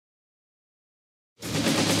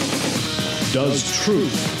Does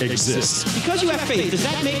truth exist? Because you have faith, does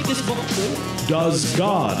that make this book true? Does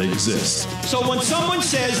God exist? So when someone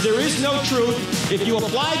says there is no truth, if you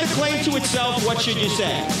apply the claim to itself, what should you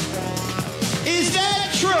say? Is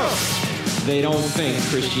that true? They don't think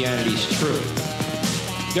Christianity's true.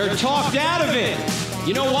 They're talked out of it.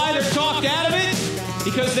 You know why they're talked out of it?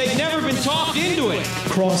 Because they've never been talked into it.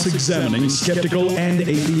 Cross-examining skeptical and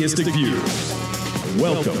atheistic views.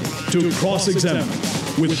 Welcome to Cross-Examine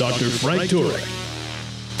with Dr. Frank Turek.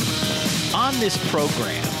 On this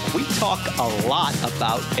program, we talk a lot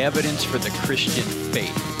about evidence for the Christian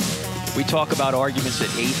faith. We talk about arguments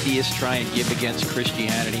that atheists try and give against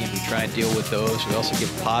Christianity, and we try and deal with those. We also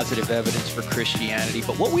give positive evidence for Christianity.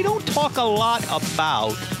 But what we don't talk a lot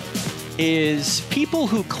about is people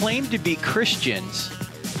who claim to be Christians,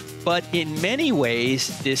 but in many ways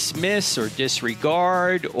dismiss or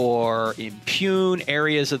disregard or impugn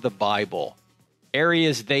areas of the Bible,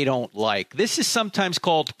 areas they don't like. This is sometimes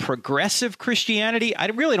called progressive Christianity. I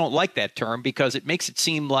really don't like that term because it makes it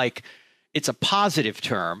seem like it's a positive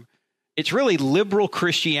term. It's really liberal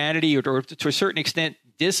Christianity, or to a certain extent,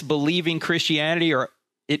 disbelieving Christianity, or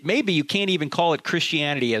it may be you can't even call it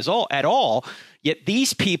Christianity at all. Yet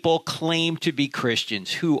these people claim to be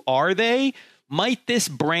Christians. Who are they? Might this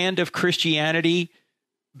brand of Christianity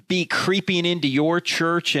be creeping into your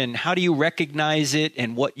church, and how do you recognize it,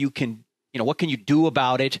 and what you can, what can you do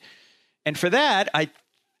about it? And for that, I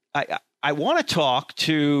want to talk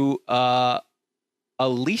to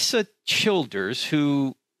Alisa Childers,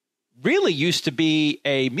 who really used to be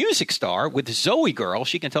a music star with Zoe Girl.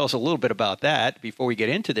 She can tell us a little bit about that before we get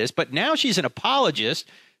into this. But now she's an apologist.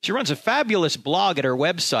 She runs a fabulous blog at her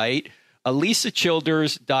website,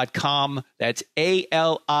 AlisaChilders.com. That's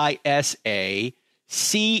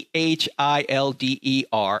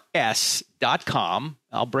AlisaChilders.com.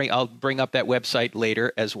 I'll bring up that website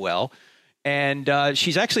later as well. And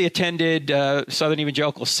she's actually attended Southern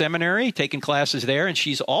Evangelical Seminary, taken classes there, and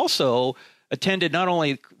she's also attended not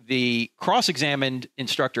only the Cross-Examined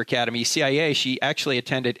Instructor Academy, CIA, she actually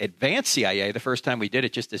attended Advanced CIA the first time we did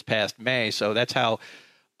it just this past May. So that's how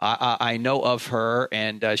I know of her,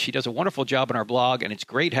 and she does a wonderful job on our blog, and it's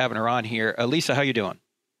great having her on here. Alisa, how you doing?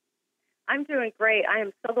 I'm doing great. I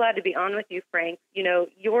am so glad to be on with you, Frank.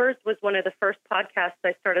 Yours was one of the first podcasts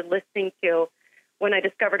I started listening to when I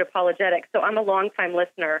discovered apologetics, so I'm a longtime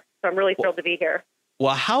listener, so I'm really thrilled to be here.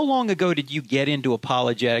 Well, how long ago did you get into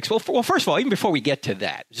apologetics? Well, first of all, even before we get to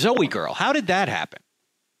that, Zoe Girl, how did that happen?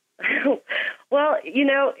 Well,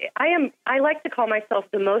 I like to call myself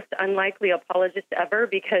the most unlikely apologist ever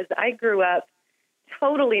because I grew up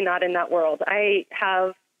totally not in that world.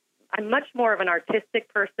 I'm much more of an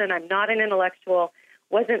artistic person. I'm not an intellectual,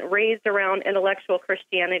 wasn't raised around intellectual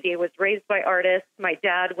Christianity, was raised by artists. My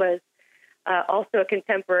dad was also a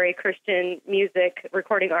contemporary Christian music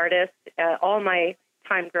recording artist all my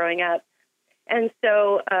time growing up. And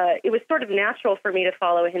so it was sort of natural for me to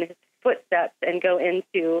follow in his footsteps and go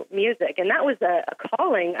into music. And that was a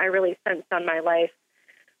calling I really sensed on my life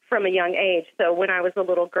from a young age. So when I was a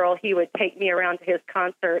little girl, he would take me around to his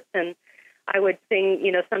concerts, and I would sing,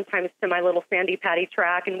 sometimes to my little Sandy Patty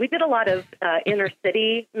track. And we did a lot of inner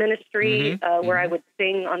city ministry where I would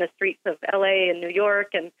sing on the streets of LA and New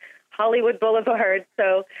York and Hollywood Boulevard.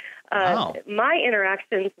 So my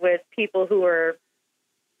interactions with people who were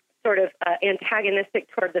sort of antagonistic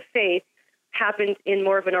toward the faith happened in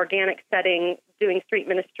more of an organic setting, doing street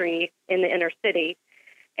ministry in the inner city.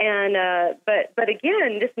 And but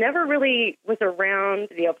again, this never really was around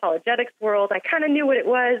the apologetics world. I kind of knew what it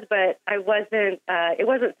was, but I wasn't. It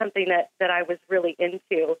wasn't something that I was really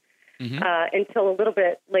into until a little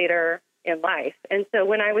bit later in life. And so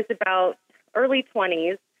when I was about early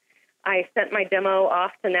 20s, I sent my demo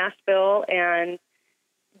off to Nashville, and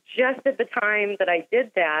just at the time that I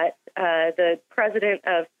did that, the president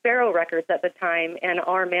of Sparrow Records at the time and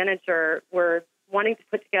our manager were wanting to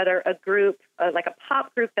put together a group, like a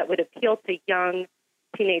pop group that would appeal to young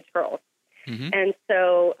teenage girls. And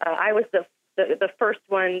so I was the first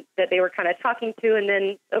one that they were kind of talking to, and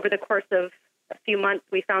then over the course of a few months,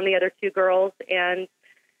 we found the other two girls, and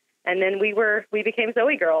then we became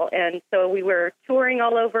Zoe Girl. And so we were touring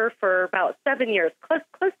all over for about 7 years, close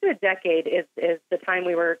to a decade is the time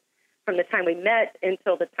we were, from the time we met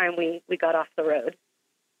until the time we got off the road.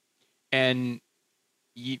 And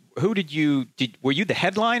were you the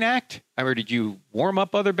headline act? Or did you warm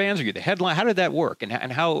up other bands? Were you the headline? How did that work?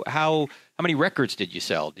 And how many records did you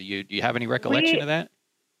sell? Do you have any recollection of that?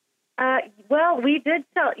 Well, we did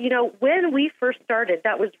sell, when we first started,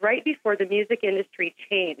 that was right before the music industry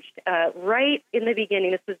changed, right in the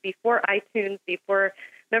beginning. This was before iTunes, before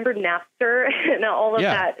remember Napster and all of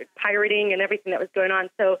that pirating and everything that was going on.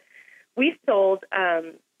 So we sold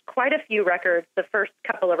quite a few records, the first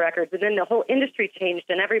couple of records, and then the whole industry changed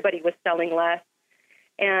and everybody was selling less.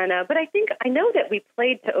 And but I know that we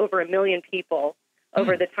played to over 1 million people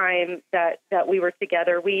over the time that we were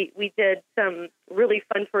together. We did some really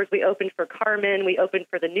fun tours. We opened for Carmen. We opened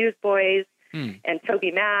for the Newsboys and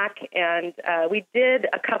Toby Mac. And we did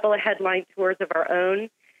a couple of headline tours of our own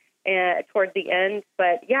toward the end.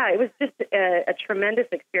 But, yeah, it was just a tremendous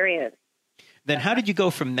experience. Then how did you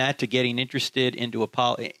go from that to getting interested in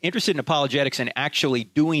apologetics and actually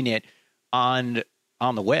doing it on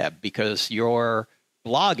the web? Because your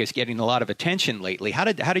blog is getting a lot of attention lately. How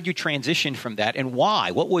did you transition from that, and why?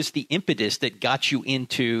 What was the impetus that got you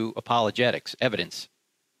into apologetics, evidence?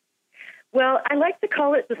 Well, I like to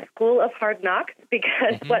call it the school of hard knocks,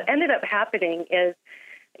 because what ended up happening is,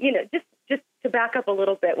 just to back up a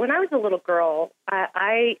little bit, when I was a little girl,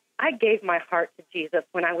 I gave my heart to Jesus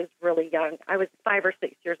when I was really young. I was 5 or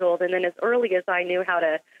 6 years old, and then as early as I knew how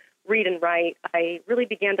to read and write, I really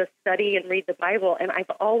began to study and read the Bible, and I've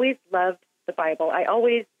always loved the Bible. I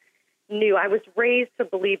always knew, I was raised to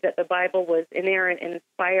believe that the Bible was inerrant and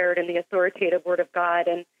inspired and the authoritative Word of God,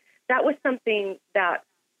 and that was something that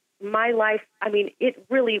my life, it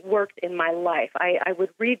really worked in my life. I would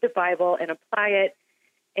read the Bible and apply it,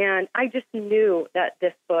 and I just knew that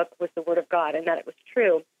this book was the Word of God and that it was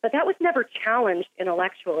true. But that was never challenged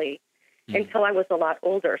intellectually until I was a lot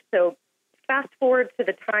older. So fast forward to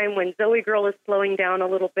the time when Zoe Girl is slowing down a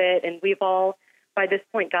little bit, and we've all, by this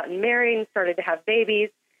point, gotten married and started to have babies.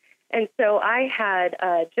 And so I had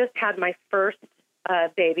just had my first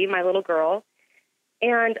baby, my little girl,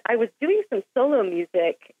 and I was doing some solo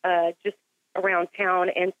music just around town.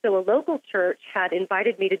 And so a local church had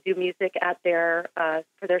invited me to do music at their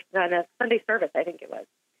for their Sunday service, I think it was.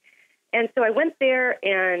 And so I went there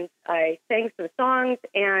and I sang some songs,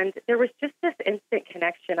 and there was just this instant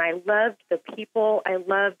connection. I loved the people. I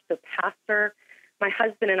loved the pastor. My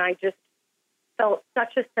husband and I just felt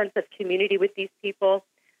such a sense of community with these people.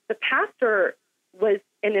 The pastor was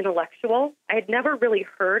an intellectual. I had never really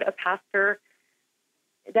heard a pastor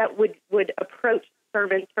that would approach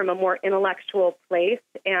sermons from a more intellectual place,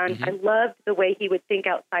 and I loved the way he would think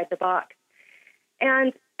outside the box.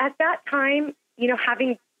 And at that time,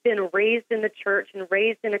 having been raised in the church and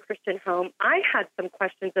raised in a Christian home, I had some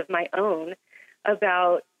questions of my own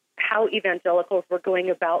about how evangelicals were going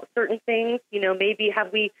about certain things. Maybe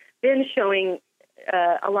have we been showing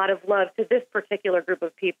a lot of love to this particular group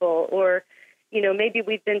of people, or, maybe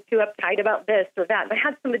we've been too uptight about this or that. And I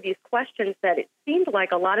had some of these questions that it seemed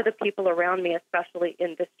like a lot of the people around me, especially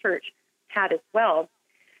in this church, had as well.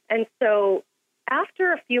 And so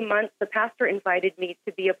after a few months, the pastor invited me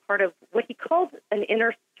to be a part of what he called an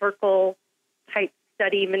inner circle type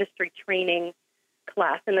study ministry training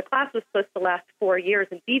class. And the class was supposed to last 4 years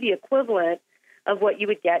and be the equivalent of what you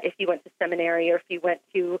would get if you went to seminary or if you went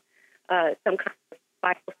to some kind of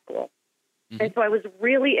Bible school. And so I was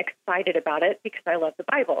really excited about it because I love the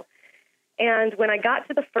Bible. And when I got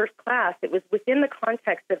to the first class, it was within the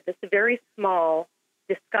context of this very small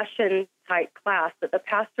discussion-type class that the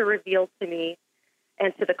pastor revealed to me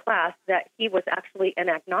and to the class that he was actually an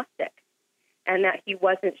agnostic and that he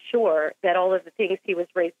wasn't sure that all of the things he was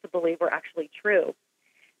raised to believe were actually true.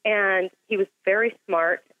 And he was very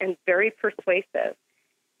smart and very persuasive.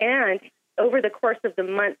 And over the course of the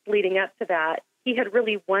months leading up to that, he had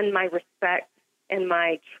really won my respect and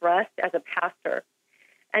my trust as a pastor.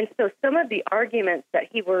 And so some of the arguments that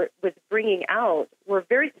he was bringing out were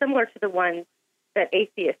very similar to the ones that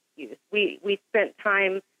atheists use. We spent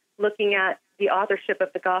time looking at the authorship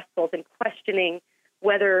of the Gospels and questioning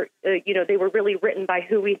whether they were really written by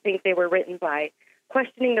who we think they were written by,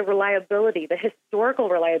 questioning the reliability, the historical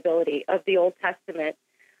reliability of the Old Testament,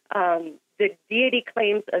 the deity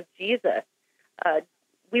claims of Jesus.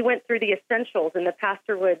 We went through the essentials, and the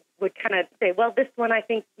pastor would kind of say, well, this one I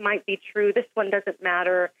think might be true. This one doesn't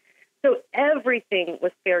matter. So everything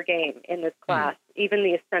was fair game in this class, even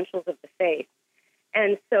the essentials of the faith.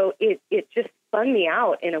 And so it just spun me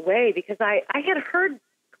out in a way because I had heard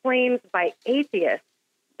claims by atheists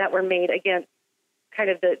that were made against kind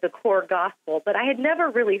of the core gospel, but I had never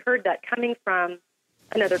really heard that coming from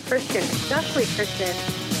another Christian, especially Christian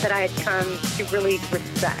that I had come to really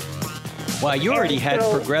respect. Well, you already had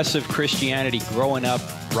progressive Christianity growing up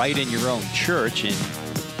right in your own church, and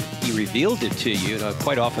he revealed it to you.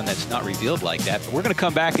 Quite often that's not revealed like that. But we're going to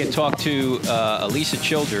come back and talk to Alisa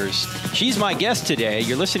Childers. She's my guest today.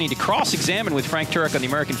 You're listening to Cross-Examined with Frank Turek on the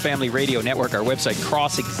American Family Radio Network, our website,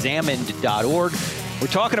 crossexamined.org. We're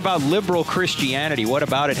talking about liberal Christianity. What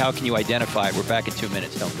about it? How can you identify it? We're back in 2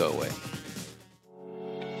 minutes. Don't go away.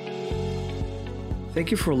 Thank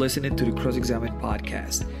you for listening to the Cross-Examine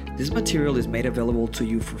podcast. This material is made available to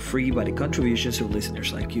you for free by the contributions of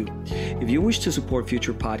listeners like you. If you wish to support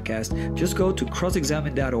future podcasts, just go to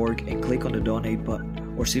crossexamine.org and click on the donate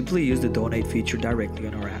button, or simply use the donate feature directly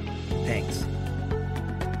on our app. Thanks.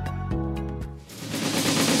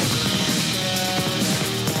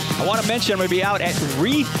 I want to mention I'm going to be out at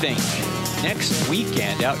Rethink next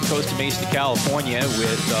weekend out in Costa Mesa, California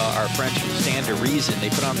with our friends from Stand to Reason. They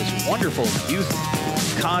put on this wonderful youth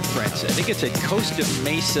conference. I think it's at Costa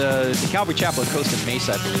Mesa, the Calvary Chapel at Costa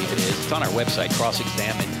Mesa, I believe it is. It's on our website,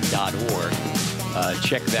 crossexamine.org.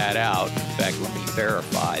 Check that out. In fact, let me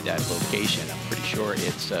verify that location. I'm pretty sure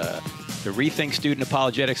it's the Rethink Student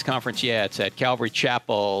Apologetics Conference. Yeah, it's at Calvary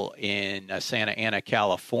Chapel in Santa Ana,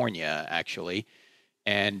 California, actually.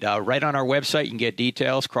 And right on our website, you can get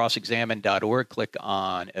details, crossexamine.org. Click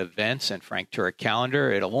on events and Frank Turek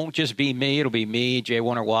calendar. It won't just be me. It'll be me, J.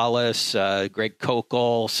 Warner Wallace, Greg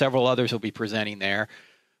Kokel, several others will be presenting there.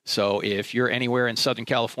 So if you're anywhere in Southern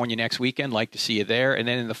California next weekend, like to see you there. And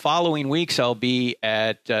then in the following weeks, I'll be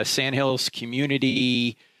at Sandhills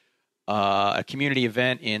Community, a community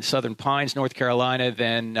event in Southern Pines, North Carolina,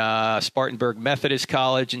 then Spartanburg Methodist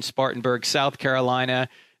College in Spartanburg, South Carolina,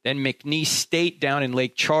 then McNeese State down in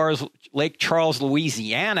Lake Charles,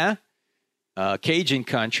 Louisiana, Cajun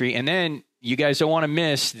country. And then you guys don't want to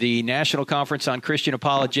miss the National Conference on Christian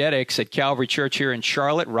Apologetics at Calvary Church here in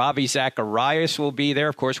Charlotte. Ravi Zacharias will be there.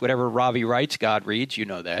 Of course, whatever Ravi writes, God reads. You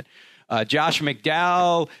know that. Josh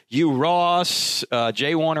McDowell, Hugh Ross,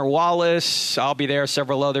 J. Warner Wallace. I'll be there,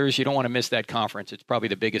 several others. You don't want to miss that conference. It's probably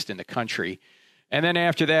the biggest in the country. And then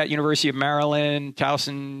after that, University of Maryland,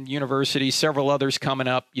 Towson University, several others coming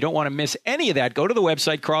up. You don't want to miss any of that. Go to the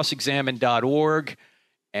website, crossexamine.org,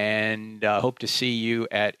 and hope to see you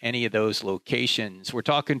at any of those locations. We're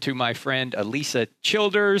talking to my friend Alisa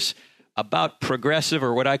Childers about progressive,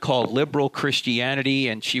 or what I call liberal Christianity.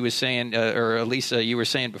 And she was saying, or Alisa, you were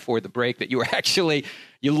saying before the break that you were actually,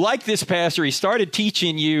 you like this pastor. He started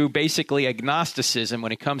teaching you basically agnosticism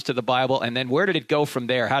when it comes to the Bible. And then where did it go from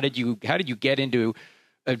there? How did you get into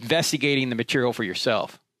investigating the material for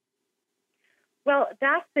yourself? Well,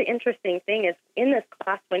 that's the interesting thing is in this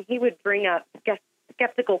class, when he would bring up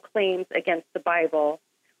skeptical claims against the Bible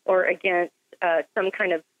or against some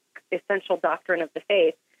kind of essential doctrine of the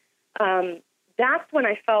faith, that's when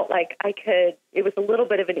I felt like it was a little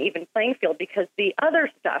bit of an even playing field, because the other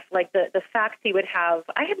stuff, like the facts he would have,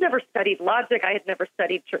 I had never studied logic, I had never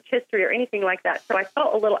studied church history or anything like that, so I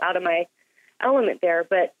felt a little out of my element there.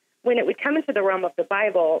 But when it would come into the realm of the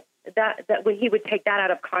Bible, that when he would take that out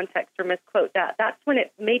of context or misquote that's when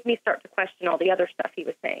it made me start to question all the other stuff he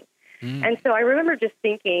was saying. And so I remember just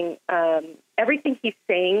thinking, everything he's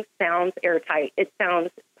saying sounds airtight. It sounds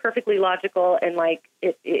perfectly logical and like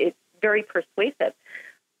it's very persuasive.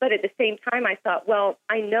 But at the same time, I thought, well,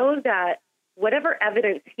 I know that whatever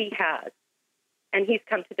evidence he has, and he's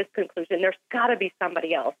come to this conclusion, there's got to be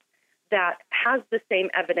somebody else that has the same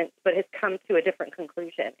evidence but has come to a different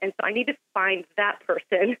conclusion. And so I need to find that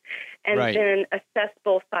person and then assess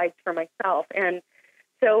both sides for myself. And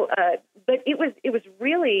so, but it was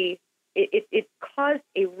really, it caused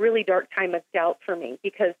a really dark time of doubt for me,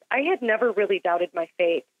 because I had never really doubted my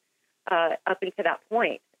faith up until that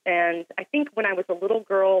point. And I think when I was a little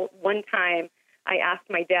girl, one time I asked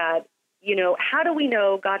my dad, how do we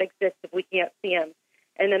know God exists if we can't see him?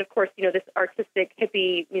 And then, of course, this artistic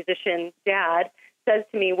hippie musician dad says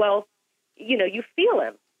to me, well, you feel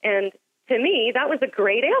him. And to me, that was a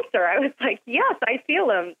great answer. I was like, yes, I feel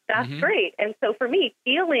him. That's great. And so for me,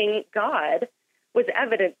 feeling God was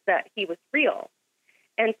evidence that he was real.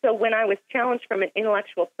 And so when I was challenged from an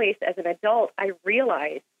intellectual place as an adult, I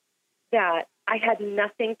realized that I had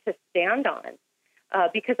nothing to stand on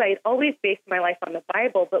because I had always based my life on the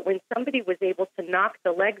Bible. But when somebody was able to knock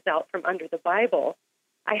the legs out from under the Bible,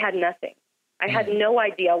 I had nothing. I had no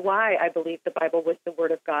idea why I believed the Bible was the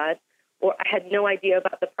Word of God, or I had no idea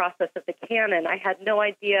about the process of the canon. I had no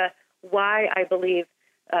idea why I believe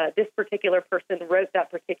this particular person wrote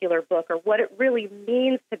that particular book, or what it really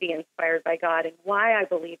means to be inspired by God and why I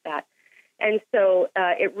believe that. And so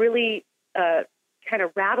it really kind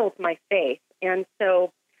of rattled my faith. And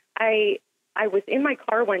so I was in my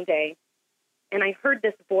car one day, and I heard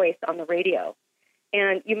this voice on the radio.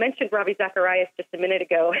 And you mentioned Ravi Zacharias just a minute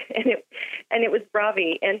ago, and it was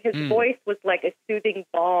Ravi, and his voice was like a soothing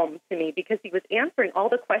balm to me, because he was answering all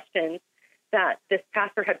the questions that this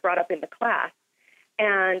pastor had brought up in the class.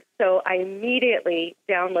 And so I immediately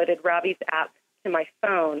downloaded Ravi's app, to my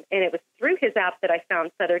phone, and it was through his app that I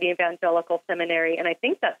found Southern Evangelical Seminary, and I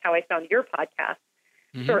think that's how I found your podcast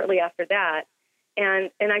shortly after that.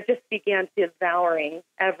 And I just began devouring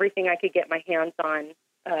everything I could get my hands on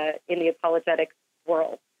in the apologetics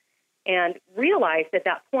world, and realized at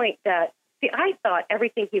that point that, I thought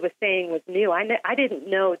everything he was saying was new. I didn't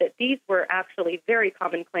know that these were actually very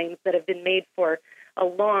common claims that have been made for a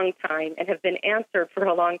long time and have been answered for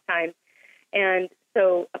a long time. And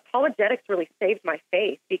so apologetics really saved my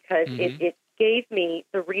faith, because it gave me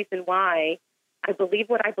the reason why I believe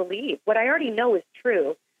what I believe. What I already know is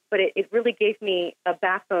true, but it really gave me a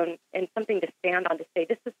backbone and something to stand on to say,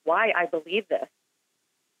 this is why I believe this.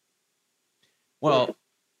 Well,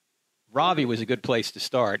 Ravi was a good place to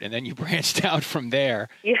start, and then you branched out from there.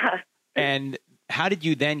 Yeah. And how did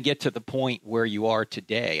you then get to the point where you are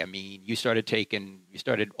today? I mean, you started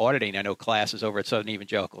auditing, I know, classes over at Southern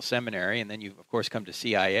Evangelical Seminary, and then you've, of course, come to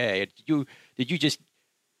CIA. Did you just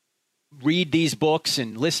read these books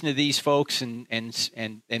and listen to these folks and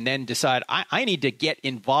then decide, I need to get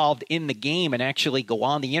involved in the game and actually go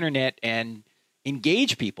on the internet and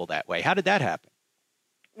engage people that way? How did that happen?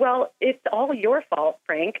 Well, it's all your fault,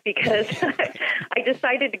 Frank, because I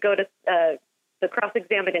decided to go to the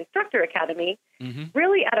Cross-Examined Instructor Academy,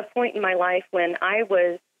 really at a point in my life when I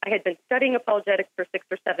had been studying apologetics for 6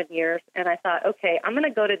 or 7 years, and I thought, okay, I'm going to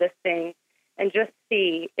go to this thing and just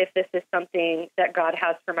see if this is something that God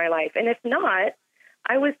has for my life. And if not,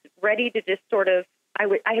 I was ready to just sort of, I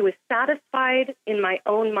was satisfied in my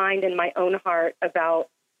own mind and my own heart about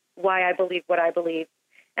why I believe what I believe.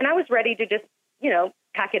 And I was ready to just,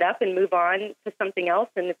 pack it up and move on to something else.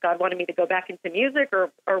 And if God wanted me to go back into music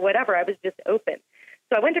or whatever, I was just open.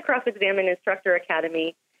 So I went to Cross-Examined Instructor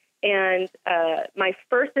Academy, and my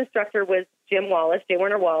first instructor was J.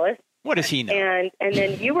 Warner Wallace. What does he know? And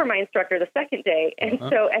then you were my instructor the second day. And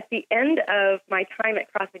so at the end of my time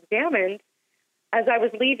at Cross-Examined, as I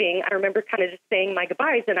was leaving, I remember kind of just saying my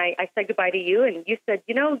goodbyes, and I said goodbye to you, and you said,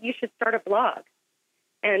 you should start a blog.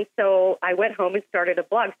 And so I went home and started a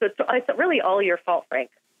blog. So it's really all your fault,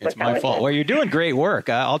 Frank. It's my fault. Well, you're doing great work.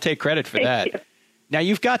 I'll take credit for that. You. Now,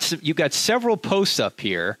 you've got several posts up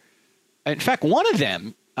here. In fact, one of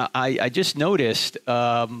them, I just noticed,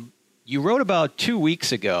 you wrote about 2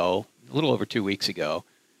 weeks ago, a little over 2 weeks ago,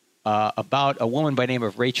 about a woman by the name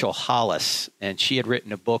of Rachel Hollis, and she had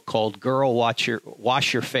written a book called Girl, Wash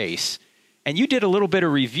Your Face. And you did a little bit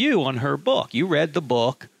of review on her book. You read the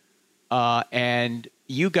book, and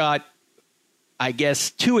you got, I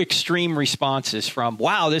guess, 2 extreme responses from,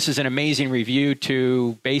 wow, this is an amazing review,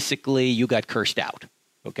 to basically you got cursed out.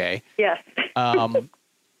 Okay. Yes.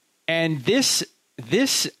 And this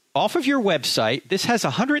off of your website, this has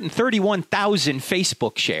 131,000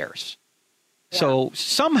 Facebook shares. Yeah. So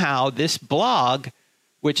somehow this blog,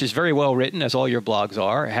 which is very well written, as all your blogs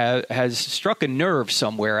are, has struck a nerve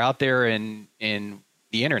somewhere out there in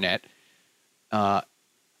the internet.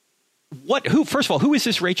 First of all, who is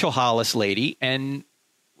this Rachel Hollis lady, and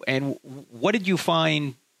what did you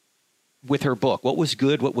find with her book? What was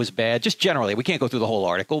good? What was bad? Just generally, we can't go through the whole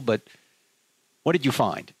article, but what did you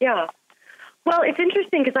find? Yeah. Well, it's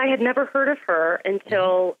interesting because I had never heard of her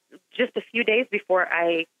until just a few days before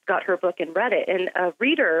I got her book and read it. And a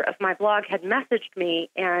reader of my blog had messaged me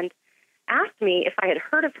and asked me if I had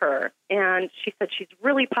heard of her. And she said she's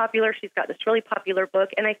really popular. She's got this really popular book.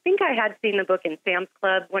 And I think I had seen the book in Sam's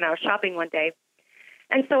Club when I was shopping one day.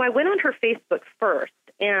 And so I went on her Facebook first.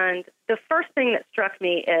 And the first thing that struck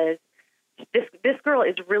me is this girl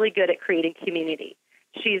is really good at creating community.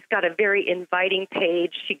 She's got a very inviting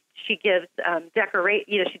page. She gives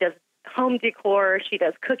she does home decor. She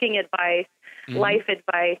does cooking advice, life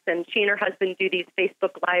advice, and she and her husband do these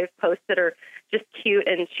Facebook Live posts that are just cute,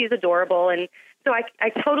 and she's adorable. And so I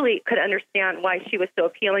totally could understand why she was so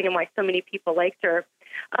appealing and why so many people liked her.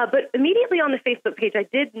 But immediately on the Facebook page, I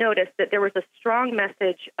did notice that there was a strong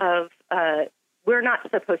message of we're not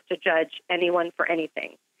supposed to judge anyone for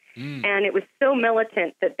anything. And it was so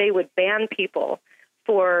militant that they would ban people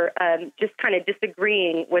for just kind of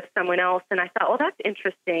disagreeing with someone else. And I thought, well, that's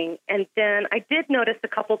interesting. And then I did notice a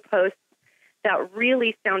couple posts that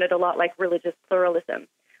really sounded a lot like religious pluralism,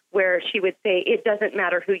 where she would say, it doesn't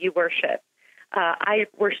matter who you worship. I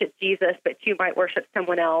worship Jesus, but you might worship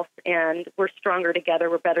someone else, and we're stronger together,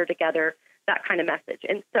 we're better together, that kind of message.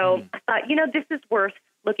 And so I thought, this is worth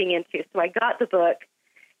looking into. So I got the book,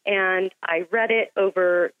 and I read it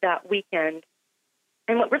over that weekend.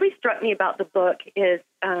 And what really struck me about the book is,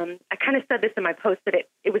 I kind of said this in my post, that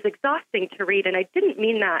it was exhausting to read, and I didn't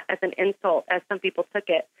mean that as an insult, as some people took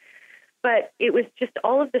it. But it was just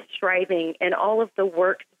all of the striving and all of the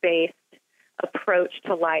works-based approach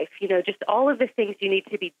to life. Just all of the things you need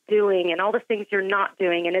to be doing and all the things you're not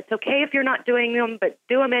doing. And it's okay if you're not doing them, but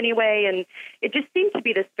do them anyway. And it just seemed to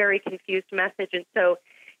be this very confused message. And so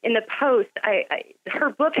in the post, her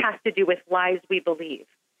book has to do with lies we believe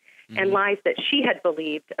and lies that she had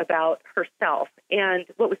believed about herself. And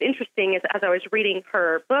what was interesting is as I was reading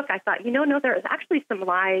her book, I thought, no, there's actually some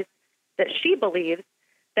lies that she believes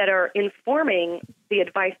that are informing the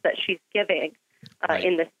advice that she's giving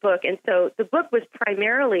in this book. And so the book was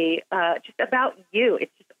primarily just about you.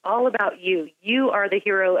 It's just all about you. You are the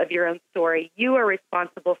hero of your own story. You are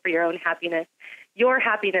responsible for your own happiness. Your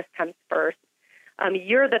happiness comes first.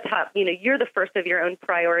 You're the top, you're the first of your own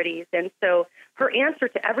priorities. And so her answer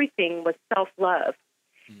to everything was self-love.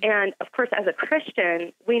 And of course, as a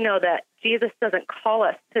Christian, we know that Jesus doesn't call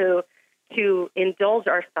us to indulge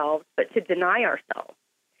ourselves, but to deny ourselves.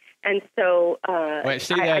 And so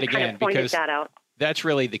say that again, kind of pointed because that out. That's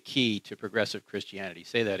really the key to progressive Christianity.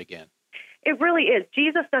 Say that again. It really is.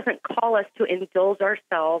 Jesus doesn't call us to indulge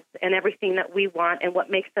ourselves and everything that we want and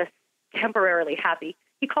what makes us temporarily happy.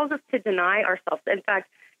 He calls us to deny ourselves. In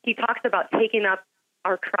fact, he talks about taking up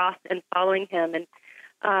our cross and following him.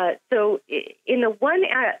 And so in the one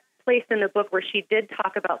place in the book where she did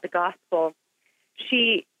talk about the gospel,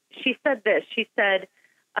 she said this. She said,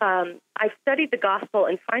 I've studied the gospel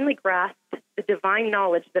and finally grasped the divine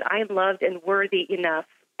knowledge that I am loved and worthy enough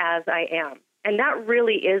as I am. And that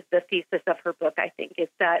really is the thesis of her book, I think, is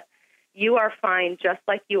that you are fine just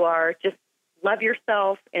like you are. Just love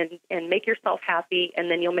yourself and make yourself happy,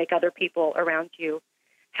 and then you'll make other people around you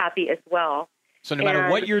happy as well. So no matter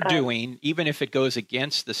what you're doing, even if it goes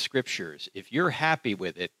against the scriptures, if you're happy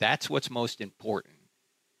with it, that's what's most important.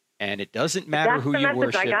 And it doesn't matter who you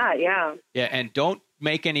worship. That's the message I got, yeah. Yeah, and don't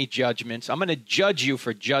make any judgments. I'm going to judge you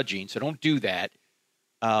for judging, so don't do that.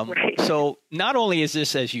 Right. So not only is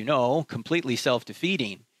this, as you know, completely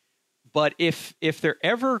self-defeating, but if there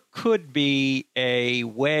ever could be a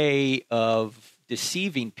way of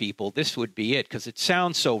deceiving people, this would be it, because it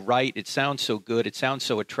sounds so right, it sounds so good, it sounds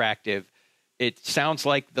so attractive. It sounds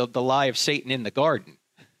like the lie of Satan in the garden.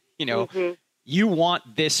 You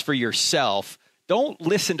want this for yourself. Don't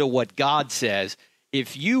listen to what God says.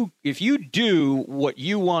 If you do what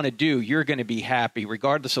you want to do, you're going to be happy,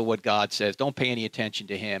 regardless of what God says. Don't pay any attention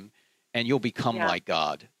to him, and you'll become like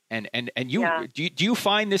God. And you do you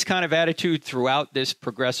find this kind of attitude throughout this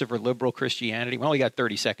progressive or liberal Christianity? We only got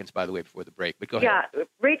 30 seconds, by the way, before the break, but go ahead. Yeah,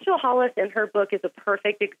 Rachel Hollis in her book is a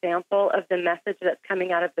perfect example of the message that's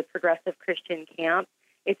coming out of the progressive Christian camp.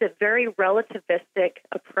 It's a very relativistic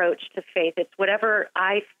approach to faith. It's whatever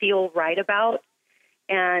I feel right about.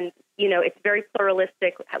 And, it's very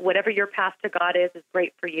pluralistic. Whatever your path to God is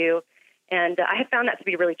great for you. And I have found that to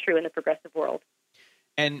be really true in the progressive world.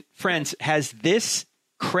 And friends, has this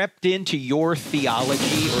crept into your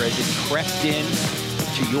theology, or has it crept in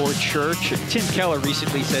to your church? Tim Keller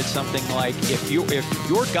recently said something like, if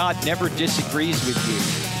your God never disagrees with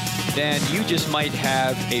you, then you just might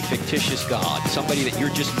have a fictitious God, somebody that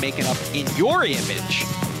you're just making up in your image.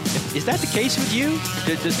 Is that the case with you?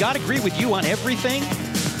 Does God agree with you on everything?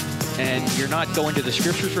 And you're not going to the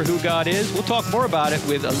scriptures for who God is? We'll talk more about it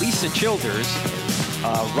with Elisa Childers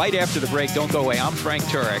right after the break. Don't go away. I'm Frank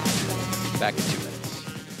Turek. Back in 2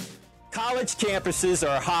 minutes. College campuses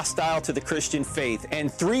are hostile to the Christian faith,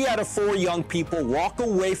 and 3 out of 4 young people walk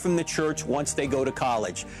away from the church once they go to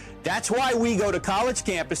college. That's why we go to college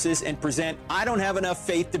campuses and present I Don't Have Enough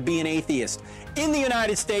Faith to Be an Atheist in the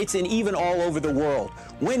United States and even all over the world.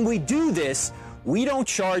 When we do this, we don't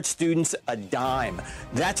charge students a dime.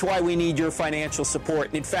 That's why we need your financial support.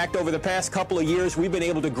 And in fact, over the past couple of years, we've been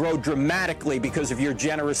able to grow dramatically because of your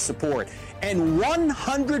generous support. And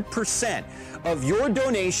 100% of your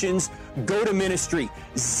donations go to ministry.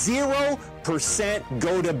 0%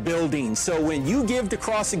 go to building. So when you give to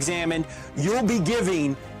Cross-Examined, you'll be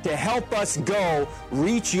giving to help us go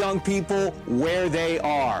reach young people where they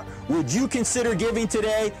are. Would you consider giving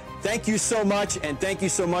today? Thank you so much, and thank you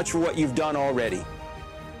so much for what you've done already.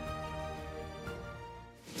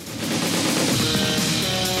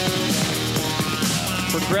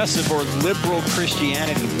 Progressive or liberal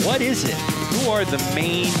Christianity, what is it? Who are the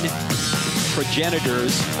main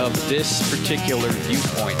progenitors of this particular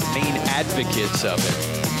viewpoint, main advocates of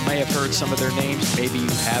it? You may have heard some of their names, maybe you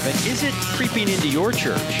haven't. Is it creeping into your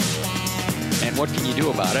church? And what can you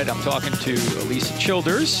do about it? I'm talking to Elisa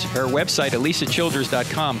Childers. Her website,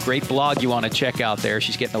 elisachilders.com. Great blog you want to check out there.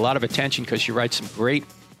 She's getting a lot of attention because she writes some great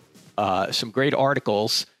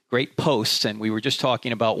articles, great posts. And we were just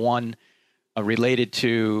talking about one related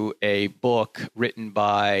to a book written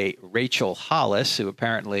by Rachel Hollis, who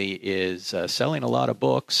apparently is selling a lot of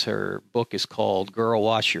books. Her book is called Girl,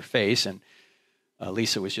 Wash Your Face, and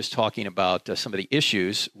Lisa was just talking about some of the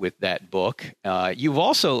issues with that book. You've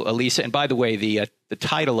also, Elisa, and by the way, the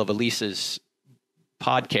title of Elisa's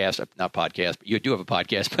podcast, not podcast, but you do have a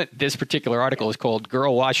podcast, but this particular article is called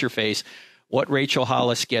Girl, Wash Your Face, What Rachel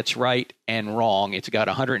Hollis Gets Right and Wrong. It's got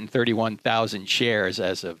 131,000 shares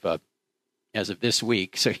as of this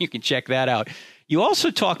week, so you can check that out. You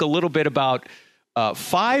also talk a little bit about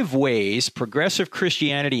 5 ways progressive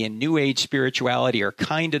Christianity and New Age spirituality are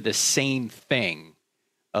kind of the same thing.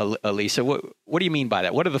 Elisa, what do you mean by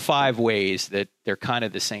that? What are the 5 ways that they're kind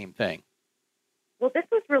of the same thing? Well, this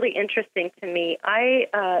was really interesting to me.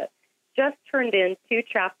 I just turned in 2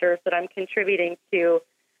 chapters that I'm contributing to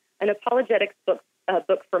an apologetics book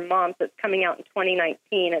for moms that's coming out in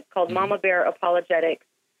 2019. It's called Mama Bear Apologetics,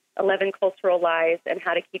 11 Cultural Lies and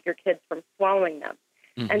How to Keep Your Kids from Swallowing Them.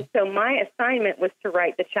 And so my assignment was to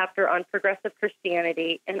write the chapter on progressive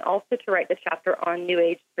Christianity and also to write the chapter on New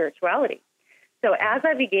Age spirituality. So as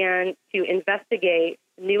I began to investigate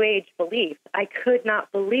New Age beliefs, I could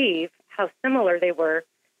not believe how similar they were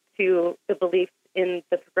to the beliefs in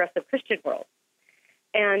the progressive Christian world.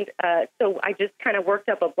 And so I just kind of worked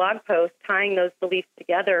up a blog post tying those beliefs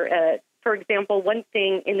together. For example, one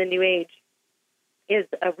thing in the New Age is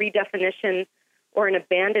a redefinition or an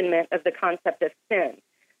abandonment of the concept of sin.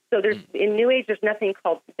 So in New Age, there's nothing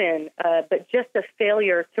called sin, but just a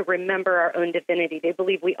failure to remember our own divinity. They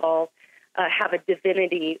believe we all have a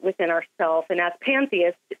divinity within ourselves. And as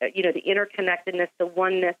pantheists, the interconnectedness, the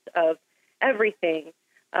oneness of everything,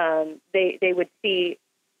 they would see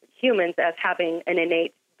humans as having an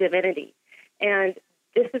innate divinity. And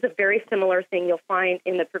this is a very similar thing you'll find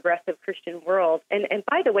in the progressive Christian world. And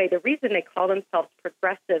by the way, the reason they call themselves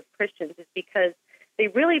progressive Christians is because they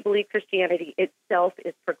really believe Christianity itself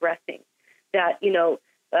is progressing, that,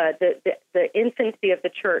 the infancy of the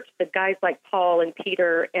church, the guys like Paul and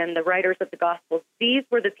Peter and the writers of the Gospels, these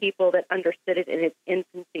were the people that understood it in its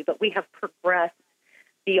infancy, but we have progressed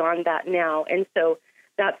beyond that now. And so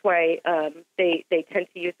that's why they tend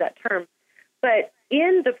to use that term. But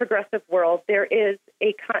in the progressive world, there's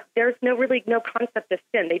no concept of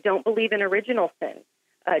sin. They don't believe in original sin,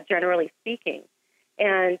 generally speaking.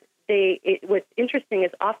 And what's interesting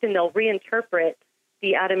is often they'll reinterpret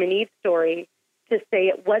the Adam and Eve story to say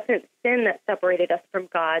it wasn't sin that separated us from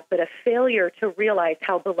God, but a failure to realize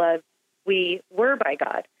how beloved we were by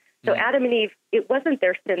God. So Adam and Eve, it wasn't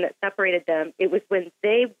their sin that separated them. It was when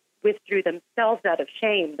they withdrew themselves out of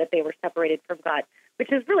shame that they were separated from God,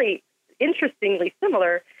 which is really interestingly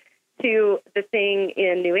similar to the thing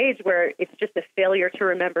in New Age where it's just a failure to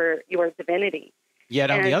remember your divinity. Yet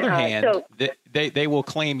on the other hand, they will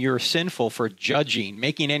claim you're sinful for judging,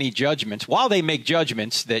 making any judgments. While they make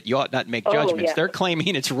judgments that you ought not make judgments, they're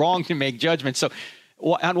claiming it's wrong to make judgments. So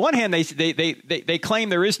on one hand, they claim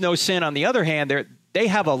there is no sin. On the other hand, they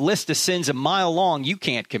have a list of sins a mile long you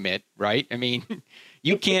can't commit, right? I mean,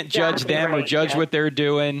 you can't judge them or judge what they're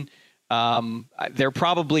doing. They're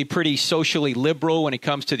probably pretty socially liberal when it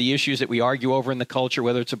comes to the issues that we argue over in the culture,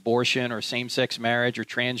 whether it's abortion or same-sex marriage or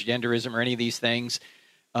transgenderism or any of these things.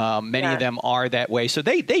 Many of them are that way. So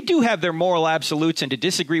they do have their moral absolutes, and to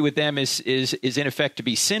disagree with them is in effect to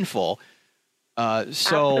be sinful.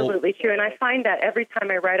 Absolutely true. And I find that every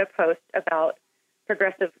time I write a post about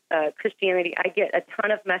progressive Christianity, I get a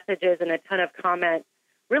ton of messages and a ton of comments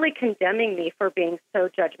really condemning me for being so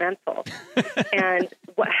judgmental. And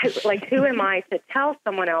who am I to tell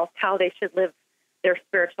someone else how they should live their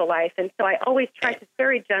spiritual life? And so I always try to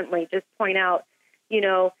very gently just point out,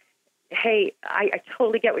 hey, I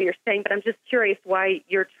totally get what you're saying, but I'm just curious why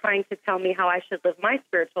you're trying to tell me how I should live my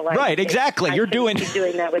spiritual life. Right, exactly. You're doing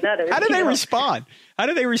that with others. How do they respond? How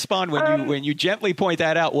do they respond when you gently point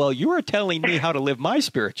that out? Well, you are telling me how to live my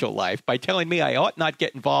spiritual life by telling me I ought not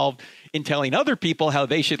get involved in telling other people how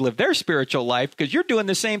they should live their spiritual life because you're doing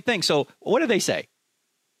the same thing. So what do they say?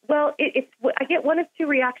 Well, I get one of 2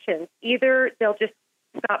 reactions. Either they'll just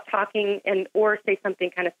stop talking or say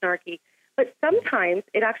something kind of snarky. But sometimes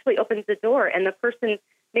it actually opens the door, and the person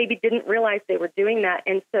maybe didn't realize they were doing that.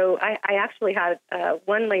 And so I actually had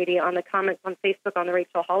one lady on the comments on Facebook on the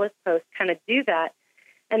Rachel Hollis post kind of do that.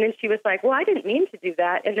 And then she was like, well, I didn't mean to do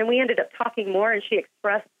that. And then we ended up talking more, and she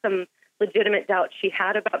expressed some legitimate doubts she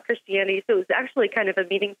had about Christianity. So it was actually kind of a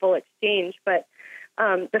meaningful exchange. But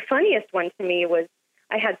the funniest one to me was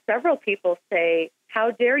I had several people say,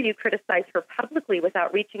 how dare you criticize her publicly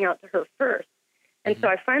without reaching out to her first? And so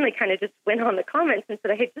I finally kind of just went on the comments and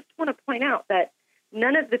said, hey, just want to point out that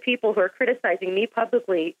none of the people who are criticizing me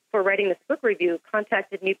publicly for writing this book review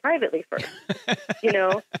contacted me privately first, you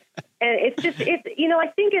know? And it's just, I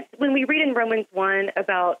think it's when we read in Romans 1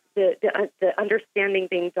 about the understanding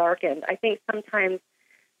being darkened, I think sometimes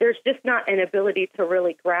there's just not an ability to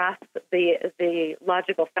really grasp the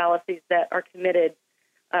logical fallacies that are committed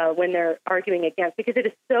when they're arguing against, because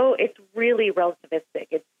it's really relativistic.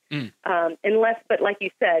 It's but like you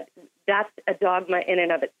said, that's a dogma in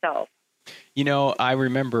and of itself. You know, I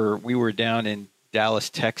remember we were down in Dallas,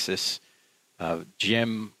 Texas,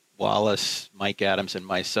 Jim Wallace, Mike Adams, and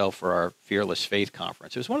myself for our Fearless Faith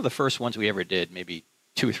Conference. It was one of the first ones we ever did, maybe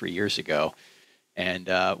 2 or 3 years ago. And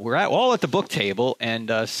we're all at the book table,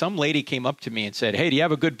 and some lady came up to me and said, "Hey, do you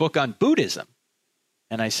have a good book on Buddhism?"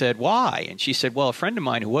 And I said, "Why?" And she said, "Well, a friend of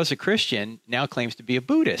mine who was a Christian now claims to be a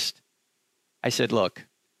Buddhist." I said, "Look,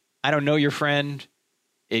 I don't know your friend.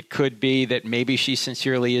 It could be that maybe she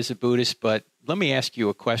sincerely is a Buddhist, but let me ask you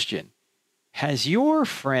a question. Has your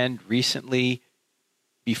friend recently,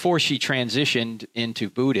 before she transitioned into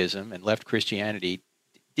Buddhism and left Christianity,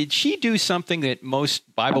 did she do something that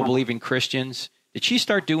most Bible-believing Christians, did she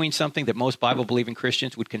start doing something that most Bible-believing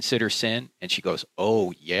Christians would consider sin?" And she goes,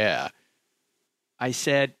 "Oh, yeah." I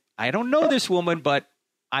said, "I don't know this woman, but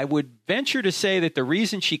I would venture to say that the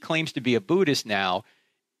reason she claims to be a Buddhist now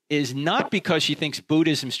is not because she thinks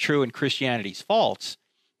Buddhism's true and Christianity's false,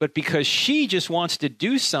 but because she just wants to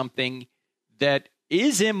do something that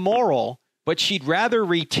is immoral, but she'd rather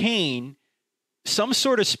retain some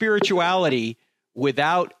sort of spirituality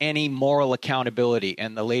without any moral accountability."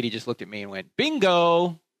 And the lady just looked at me and went,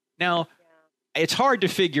 "Bingo." Now, it's hard to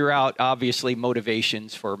figure out, obviously,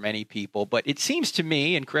 motivations for many people, but it seems to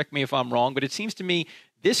me, and correct me if I'm wrong, but it seems to me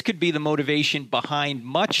this could be the motivation behind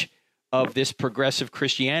much of this progressive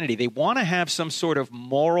Christianity. They want to have some sort of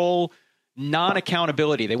moral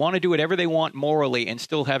non-accountability. They want to do whatever they want morally and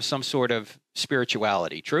still have some sort of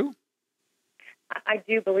spirituality. True? I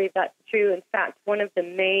do believe that's true. In fact, one of the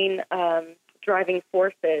main driving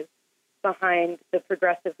forces behind the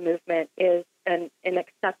progressive movement is an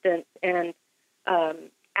acceptance and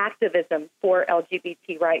activism for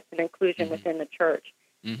LGBT rights and inclusion within the church.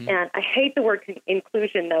 Mm-hmm. And I hate the word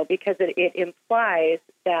inclusion, though, because it implies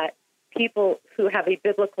that people who have a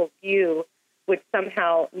biblical view would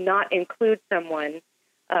somehow not include someone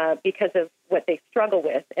because of what they struggle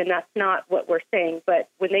with. And that's not what we're saying. But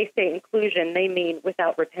when they say inclusion, they mean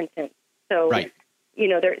without repentance. So, right.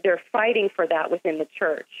 They're fighting for that within the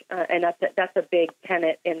church. And that's a big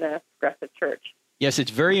tenet in the progressive church. Yes,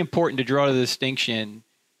 it's very important to draw the distinction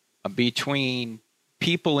between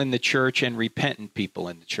people in the church and repentant people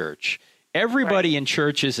in the church. Everybody in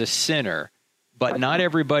church is a sinner, but not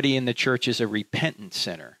everybody in the church is a repentant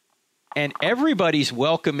sinner. And everybody's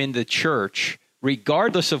welcome in the church,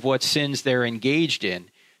 regardless of what sins they're engaged in.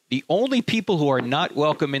 The only people who are not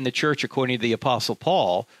welcome in the church, according to the Apostle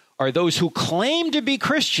Paul, are those who claim to be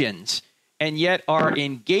Christians and yet are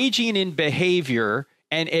engaging in behavior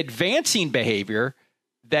and advancing behavior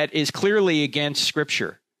that is clearly against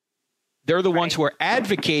Scripture. They're the ones who are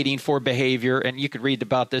advocating for behavior, and you could read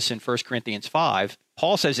about this in 1 Corinthians 5.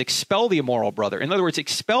 Paul says, expel the immoral brother. In other words,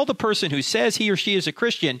 expel the person who says he or she is a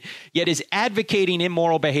Christian, yet is advocating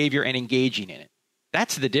immoral behavior and engaging in it.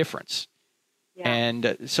 That's the difference. Yeah.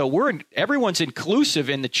 And so everyone's inclusive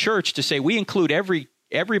in the church to say we include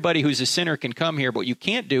everybody who's a sinner can come here. But what you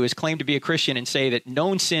can't do is claim to be a Christian and say that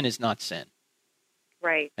known sin is not sin.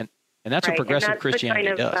 Right. And that's what progressive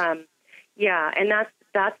Christianity does. And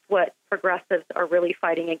that's what progressives are really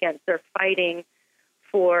fighting against. They're fighting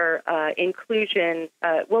for inclusion.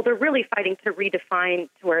 They're really fighting to redefine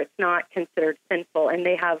to where it's not considered sinful. And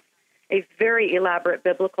they have a very elaborate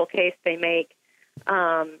biblical case they make,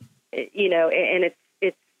 and it's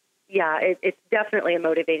definitely a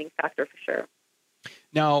motivating factor for sure.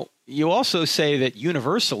 Now, you also say that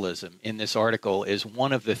universalism in this article is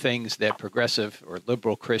one of the things that progressive or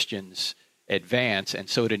liberal Christians advance, and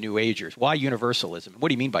so do New Agers. Why universalism? What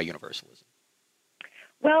do you mean by universalism?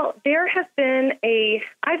 Well, there has been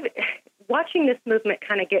watching this movement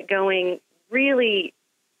kind of get going really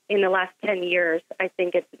in the last 10 years. I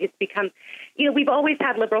think it's become, we've always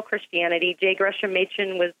had liberal Christianity. J. Gresham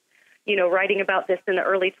Machen was, writing about this in the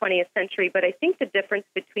early 20th century. But I think the difference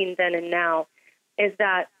between then and now is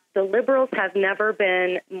that the liberals have never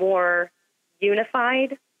been more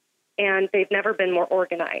unified, and they've never been more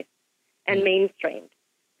organized and mainstreamed.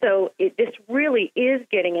 So this really is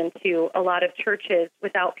getting into a lot of churches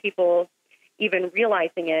without people even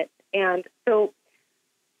realizing it. And so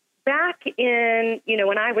back in,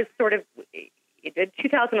 when I was sort of in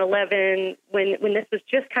 2011, when this was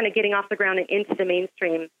just kind of getting off the ground and into the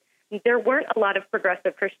mainstream, there weren't a lot of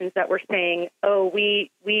progressive Christians that were saying, "Oh, we're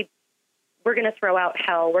going to throw out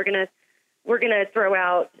hell. We're going to throw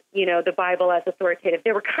out, the Bible as authoritative."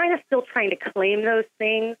 They were kind of still trying to claim those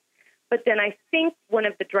things. But then I think one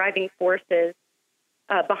of the driving forces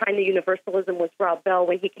behind the universalism was Rob Bell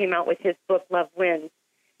when he came out with his book, Love Wins.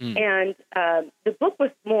 And the book was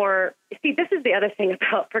more, see, this is the other thing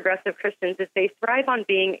about progressive Christians is they thrive on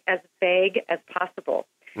being as vague as possible.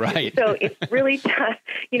 Right. So it's really tough.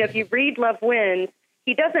 If you read Love Wins,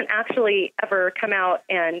 he doesn't actually ever come out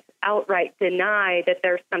and outright deny that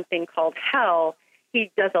there's something called hell. He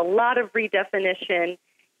does a lot of redefinition.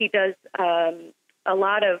 He does a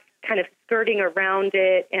lot of kind of skirting around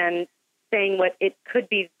it and saying what it could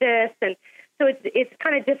be this. And so it's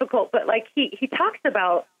kind of difficult, but like he talks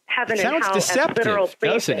about heaven and hell as literal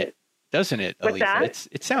places. Doesn't it, What's Elisa? that?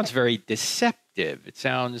 It sounds very deceptive. It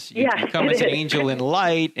sounds, you come it as an is. angel in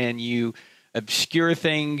light and you obscure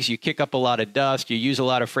things, you kick up a lot of dust, you use a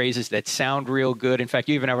lot of phrases that sound real good. In fact,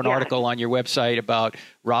 you even have an article on your website about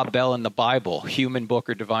Rob Bell and the Bible, human book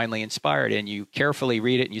or divinely inspired, and you carefully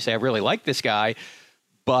read it and you say, I really like this guy,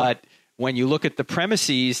 but when you look at the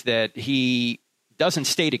premises that he doesn't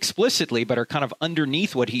state explicitly but are kind of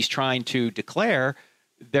underneath what he's trying to declare,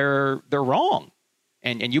 they're wrong.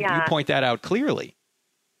 And you point that out clearly.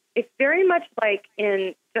 It's very much like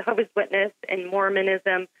in Jehovah's Witness and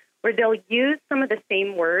Mormonism, where they'll use some of the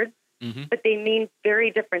same words, but they mean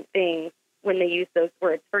very different things when they use those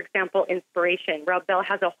words. For example, inspiration. Rob Bell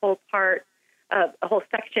has a whole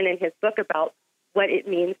section in his book about what it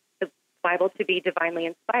means the Bible to be divinely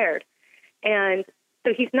inspired. And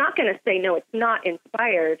so he's not going to say, no, it's not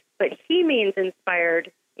inspired, but he means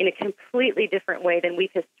inspired in a completely different way than we've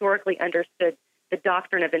historically understood the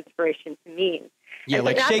doctrine of inspiration to mean. Yeah, and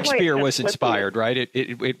like so Shakespeare was inspired, right?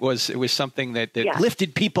 It was something that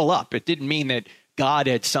lifted people up. It didn't mean that God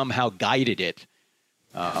had somehow guided it.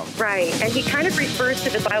 Right, and he kind of refers to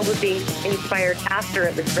the Bible being inspired after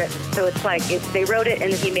it was written. So it's like they wrote it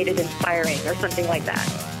and he made it inspiring or something like that.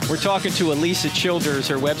 We're talking to Alisa Childers,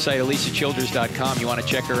 her website, AlisaChilders.com. You want to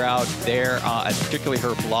check her out there, particularly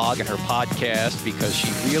her blog and her podcast, because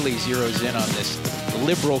she really zeroes in on this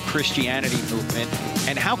liberal Christianity movement.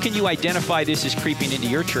 And how can you identify this as creeping into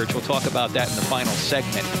your church? We'll talk about that in the final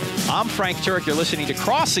segment. I'm Frank Turek. You're listening to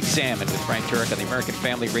Cross-Examine with Frank Turek on the American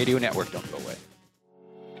Family Radio Network. Don't go away.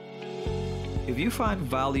 If you find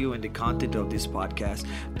value in the content of this podcast,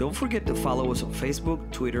 don't forget to follow us on Facebook,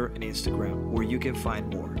 Twitter, and Instagram, where you can find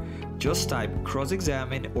more. Just type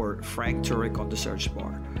Cross-Examine or Frank Turek on the search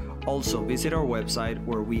bar. Also, visit our website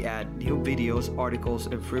where we add new videos, articles,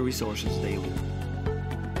 and free resources daily.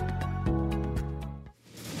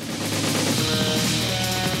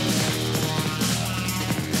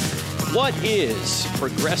 What is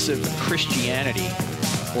progressive Christianity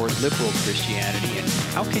or liberal Christianity, and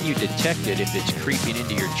how can you detect it if it's creeping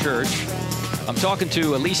into your church? I'm talking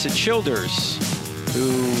to Alisa Childers,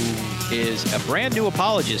 who is a brand new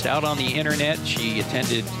apologist out on the internet. She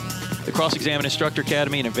attended the Cross-Examine Instructor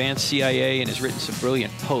Academy and Advanced CIA and has written some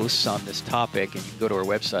brilliant posts on this topic. And you can go to her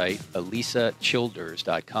website,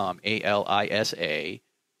 AlisaChilders.com,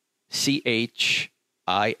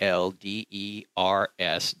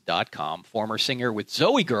 AlisaChilders.com. Former singer with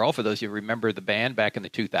Zoe Girl, for those of you who remember the band back in the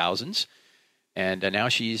 2000s. And now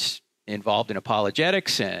she's involved in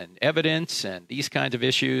apologetics and evidence and these kinds of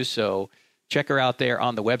issues. So check her out there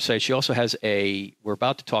on the website. She also has we're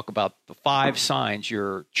about to talk about the 5 signs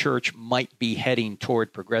your church might be heading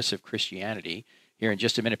toward progressive Christianity here in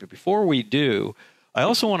just a minute. But before we do, I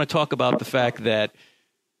also want to talk about the fact that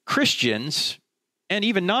Christians and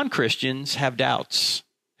even non-Christians have doubts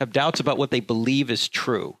about what they believe is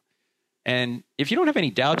true. And if you don't have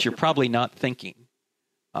any doubts, you're probably not thinking.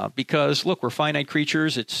 Because, look, we're finite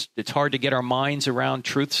creatures. It's hard to get our minds around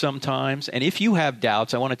truth sometimes. And if you have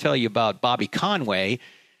doubts, I want to tell you about Bobby Conway.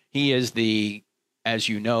 He is as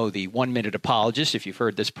you know, the 1-minute apologist. If you've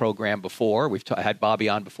heard this program before, we've had Bobby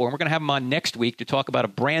on before. And we're going to have him on next week to talk about a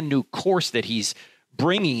brand new course that he's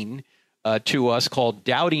bringing to us called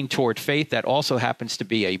Doubting Toward Faith. That also happens to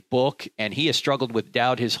be a book. And he has struggled with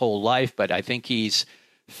doubt his whole life, but I think he's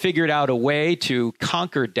figured out a way to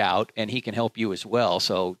conquer doubt, and he can help you as well.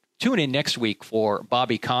 So tune in next week for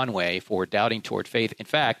Bobby Conway for Doubting Toward Faith. In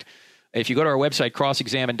fact, if you go to our website,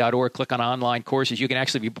 crossexamine.org, click on online courses, you can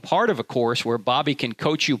actually be part of a course where Bobby can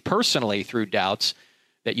coach you personally through doubts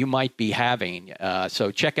that you might be having.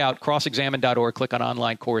 So check out crossexamine.org, click on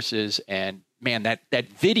online courses, and man, that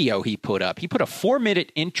video he put up, he put a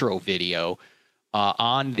 4-minute intro video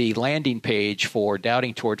on the landing page for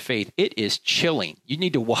Doubting Toward Faith. It is chilling. You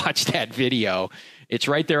need to watch that video. It's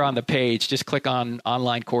right there on the page. Just click on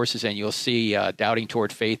online courses and you'll see Doubting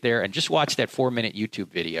Toward Faith there. And just watch that 4-minute YouTube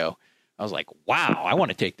video. I was like, wow, I want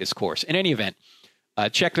to take this course. In any event,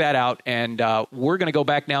 check that out. And we're going to go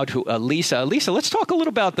back now to Lisa. Lisa, let's talk a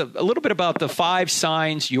little bit about the 5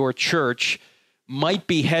 signs your church might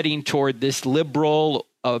be heading toward this liberal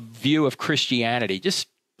view of Christianity. Just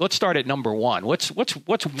let's start at number 1. What's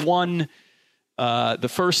one the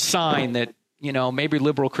first sign that maybe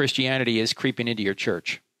liberal Christianity is creeping into your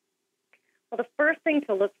church? Well, the first thing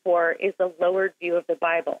to look for is a lowered view of the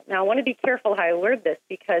Bible. Now, I want to be careful how I word this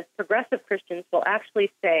because progressive Christians will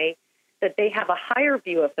actually say that they have a higher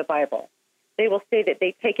view of the Bible. They will say that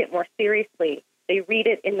they take it more seriously. They read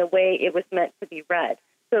it in the way it was meant to be read.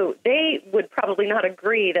 So they would probably not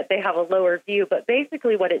agree that they have a lower view, but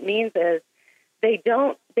basically what it means is they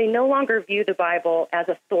no longer view the Bible as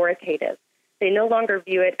authoritative. They no longer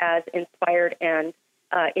view it as inspired and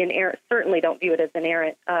inerrant. Certainly don't view it as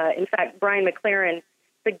inerrant. In fact, Brian McLaren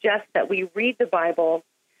suggests that we read the Bible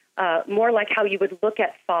more like how you would look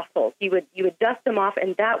at fossils. You would dust them off,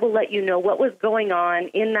 and that will let you know what was going on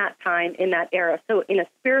in that time, in that era. So in a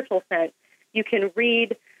spiritual sense, you can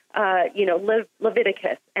read,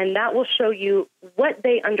 Leviticus, and that will show you what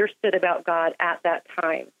they understood about God at that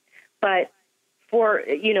time. But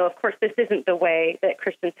of course, this isn't the way that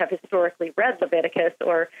Christians have historically read Leviticus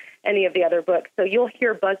or any of the other books. So you'll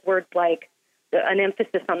hear buzzwords like an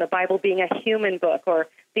emphasis on the Bible being a human book, or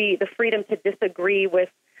the freedom to disagree with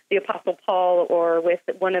the Apostle Paul or with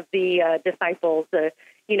one of the disciples,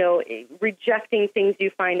 rejecting things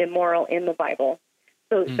you find immoral in the Bible.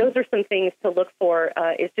 So those are some things to look for,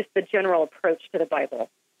 is just the general approach to the Bible.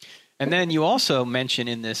 And then you also mention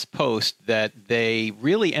in this post that they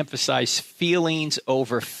really emphasize feelings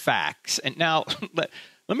over facts. And now,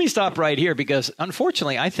 let me stop right here because,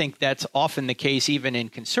 unfortunately, I think that's often the case even in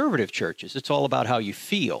conservative churches. It's all about how you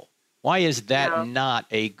feel. Why is that not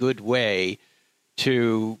a good way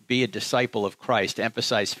to be a disciple of Christ, to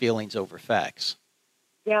emphasize feelings over facts?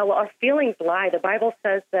 Yeah, well, our feelings lie. The Bible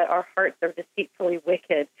says that our hearts are deceitfully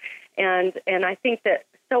wicked. And I think that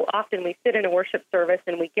so often we sit in a worship service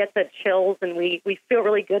and we get the chills and we feel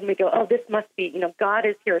really good and we go, oh, this must be, God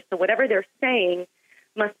is here. So whatever they're saying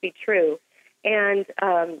must be true. And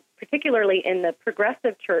particularly in the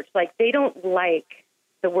progressive church, they don't like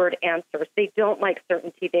the word answers. They don't like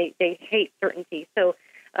certainty. They hate certainty. So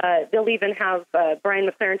they'll even have, Brian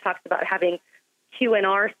McLaren talks about having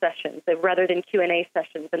Q&R sessions rather than Q&A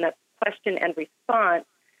sessions, and that's question and response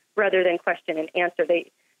rather than question and answer.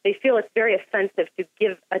 They feel it's very offensive to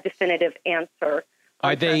give a definitive answer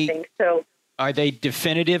on something. So, are they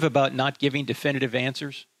definitive about not giving definitive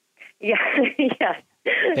answers? Yeah, yes.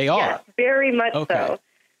 They are? Yes, very much so.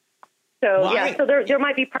 So, so there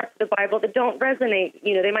might be parts of the Bible that don't resonate.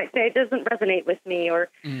 They might say it doesn't resonate with me, or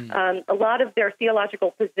a lot of their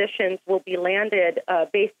theological positions will be landed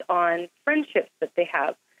based on friendships that they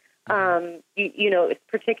have. It's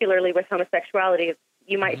particularly with homosexuality.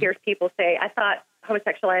 You might hear people say, I thought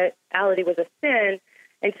homosexuality was a sin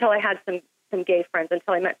until I had some gay friends,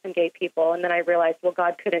 until I met some gay people, and then I realized, well,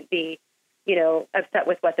 God couldn't be, upset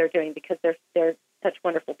with what they're doing because they're such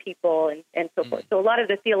wonderful people and so forth. So a lot of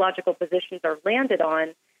the theological positions are landed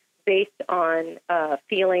on based on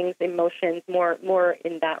feelings, emotions, more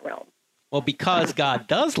in that realm. Well, because God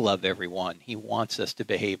does love everyone, he wants us to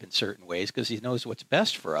behave in certain ways because he knows what's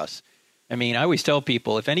best for us. I mean, I always tell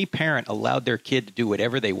people, if any parent allowed their kid to do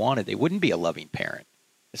whatever they wanted, they wouldn't be a loving parent.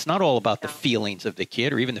 It's not all about the feelings of the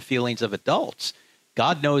kid or even the feelings of adults.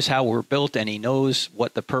 God knows how we're built, and he knows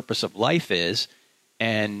what the purpose of life is,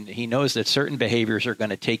 and he knows that certain behaviors are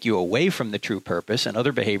going to take you away from the true purpose, and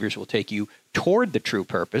other behaviors will take you toward the true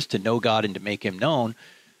purpose, to know God and to make him known.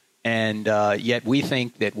 And yet we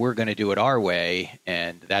think that we're going to do it our way,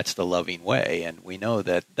 and that's the loving way, and we know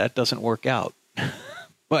that that doesn't work out.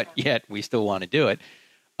 But yet we still want to do it.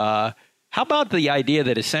 How about the idea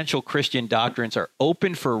that essential Christian doctrines are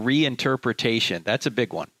open for reinterpretation? That's a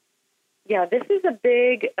big one. Yeah, this is a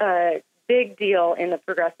big deal in the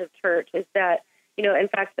progressive church, is that, in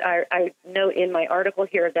fact, I note in my article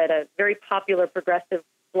here that a very popular progressive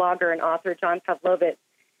blogger and author, John Pavlovitz,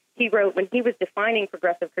 he wrote, when he was defining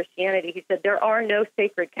progressive Christianity, he said, there are no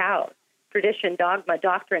sacred cows, tradition, dogma,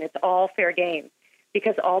 doctrine, it's all fair game,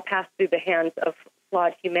 because all pass through the hands of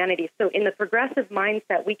flawed humanity. So in the progressive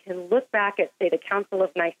mindset, we can look back at, say, the Council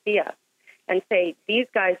of Nicaea and say, these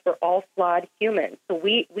guys were all flawed humans. So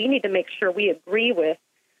we need to make sure we agree with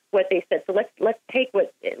what they said. So let's take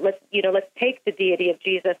the deity of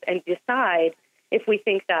Jesus and decide if we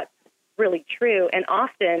think that's really true. And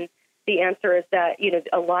often the answer is that,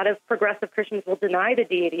 a lot of progressive Christians will deny the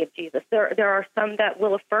deity of Jesus. There are some that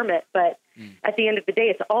will affirm it, but at the end of the day,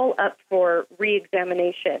 it's all up for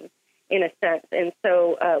re-examination in a sense. And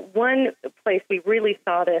so one place we really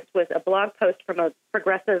saw this was a blog post from a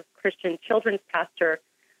progressive Christian children's pastor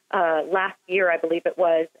last year, I believe it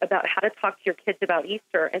was, about how to talk to your kids about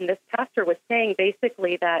Easter. And this pastor was saying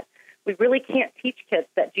basically that we really can't teach kids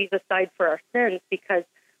that Jesus died for our sins because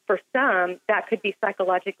for some, that could be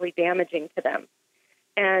psychologically damaging to them.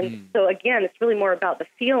 And so, again, it's really more about the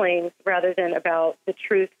feelings rather than about the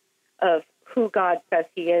truth of who God says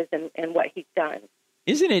he is and what he's done.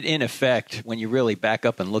 Isn't it, in effect, when you really back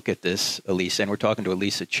up and look at this, Elisa, and we're talking to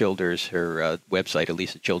Elisa Childers, her website,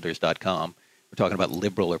 elisachilders.com, we're talking about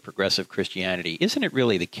liberal or progressive Christianity. Isn't it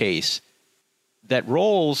really the case that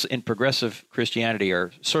roles in progressive Christianity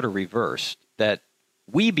are sort of reversed, that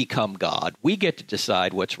we become God, we get to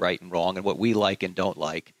decide what's right and wrong and what we like and don't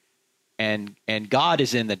like, and God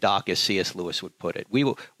is in the dock, as C.S. Lewis would put it.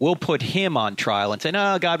 We'll put him on trial and say,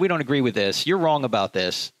 no, God, we don't agree with this. You're wrong about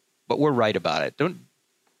this, but we're right about it.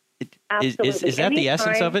 Absolutely. Is that the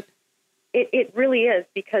essence of it? It really is,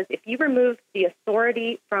 because if you remove the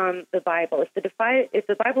authority from the Bible, if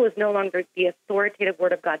the Bible is no longer the authoritative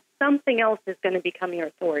Word of God, something else is going to become your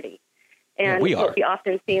authority. And what we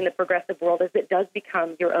often see in the progressive world is it does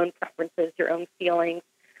become your own preferences, your own feelings,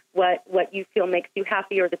 what you feel makes you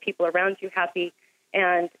happy or the people around you happy.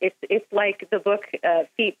 And it's like the book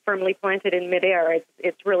Feet Firmly Planted in Midair.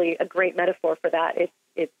 It's really a great metaphor for that.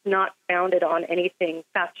 It's not founded on anything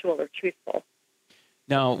factual or truthful.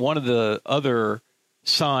 Now, one of the other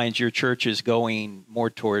signs your church is going more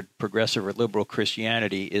toward progressive or liberal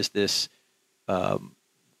Christianity is this,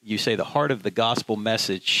 you say the heart of the gospel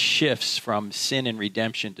message shifts from sin and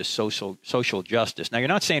redemption to social justice. Now, you're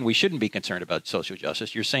not saying we shouldn't be concerned about social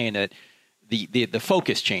justice. You're saying that the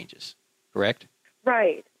focus changes, correct?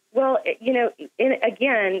 Right. Well,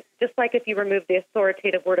 again, just like if you remove the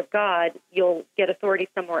authoritative Word of God, you'll get authority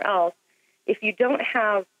somewhere else. If you don't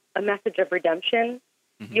have a message of redemption,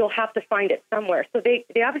 you'll have to find it somewhere. So they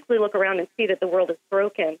obviously look around and see that the world is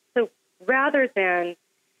broken. So rather than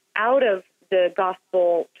out of the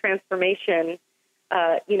gospel transformation,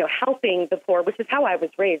 helping the poor, which is how I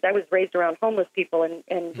was raised. I was raised around homeless people,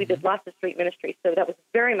 and we did lots of street ministry. So that was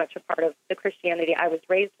very much a part of the Christianity I was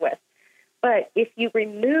raised with. But if you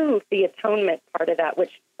remove the atonement part of that,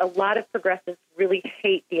 which a lot of progressives really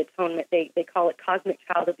hate the atonement, they call it cosmic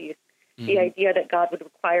child abuse. The idea that God would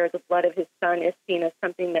require the blood of his son is seen as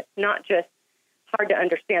something that's not just hard to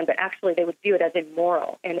understand, but actually they would view it as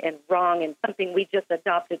immoral and wrong and something we just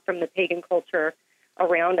adopted from the pagan culture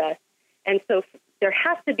around us. And so there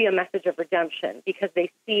has to be a message of redemption because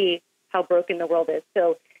they see how broken the world is.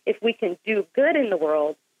 So if we can do good in the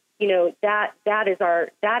world, that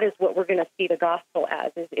is what we're going to see the gospel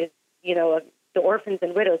as is the orphans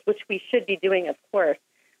and widows, which we should be doing, of course,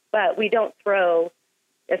 but we don't throw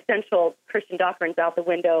essential Christian doctrines out the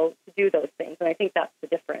window to do those things. And I think that's the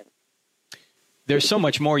difference. There's so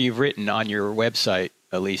much more you've written on your website,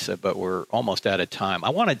 Elisa, but we're almost out of time. I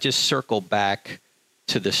want to just circle back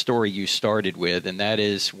to the story you started with, and that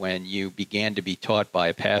is when you began to be taught by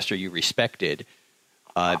a pastor you respected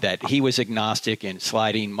that he was agnostic and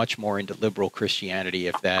sliding much more into liberal Christianity,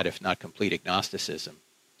 if not complete agnosticism.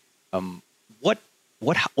 What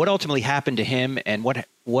ultimately happened to him, and what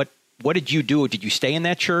did you do? Did you stay in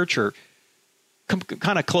that church, or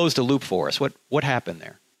kind of close the loop for us? What happened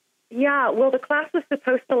there? Yeah, well, the class was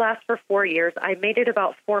supposed to last for 4 years. I made it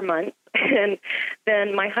about 4 months, and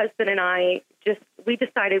then my husband and I we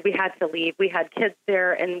decided we had to leave. We had kids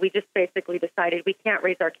there, and we just basically decided we can't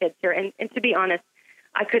raise our kids here. And to be honest,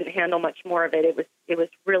 I couldn't handle much more of it. It was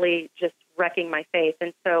really just wrecking my faith.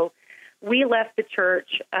 And so we left the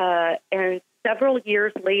church, and several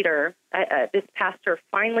years later, this pastor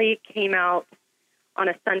finally came out on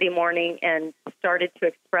a Sunday morning and started to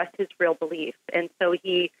express his real beliefs. And so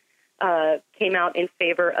he came out in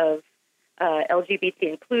favor of LGBT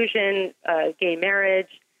inclusion, gay marriage,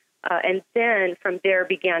 and then from there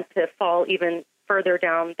began to fall even further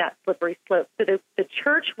down that slippery slope. So the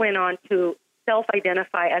church went on to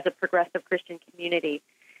self-identify as a progressive Christian community.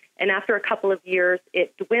 And after a couple of years,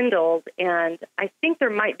 it dwindled, and I think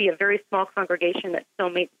there might be a very small congregation that still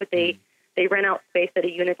meets, but they rent out space at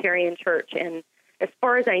a Unitarian church. And as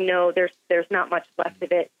far as I know, there's not much left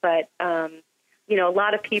of it, but a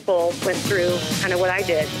lot of people went through kind of what I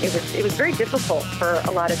did. It was very difficult for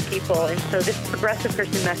a lot of people, and so this progressive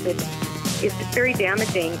Christian message is very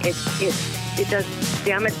damaging. It does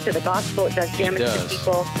damage to the gospel. It does damage to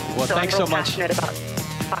people. Well, so thanks I'm real so much. passionate about it.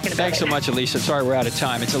 talking about Thanks so much, Alisa. Sorry we're out of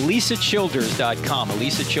time. It's AlisaChilders.com.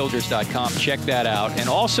 AlisaChilders.com. Check that out. And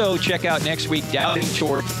also check out next week, Doubting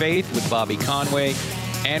Toward Faith with Bobby Conway.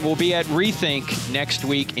 And we'll be at Rethink next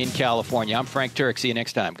week in California. I'm Frank Turek. See you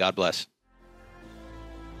next time. God bless.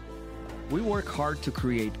 We work hard to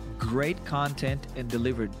create great content and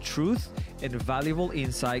deliver truth and valuable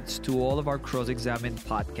insights to all of our Cross-Examined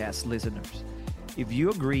podcast listeners. If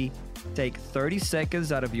you agree, take 30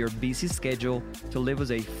 seconds out of your busy schedule to leave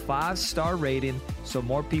us a 5-star rating so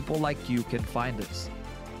more people like you can find us.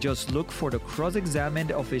 Just look for the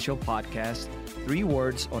Cross-Examined Official Podcast, 3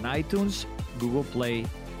 words, on iTunes, Google Play,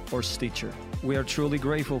 or Stitcher. We are truly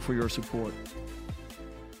grateful for your support.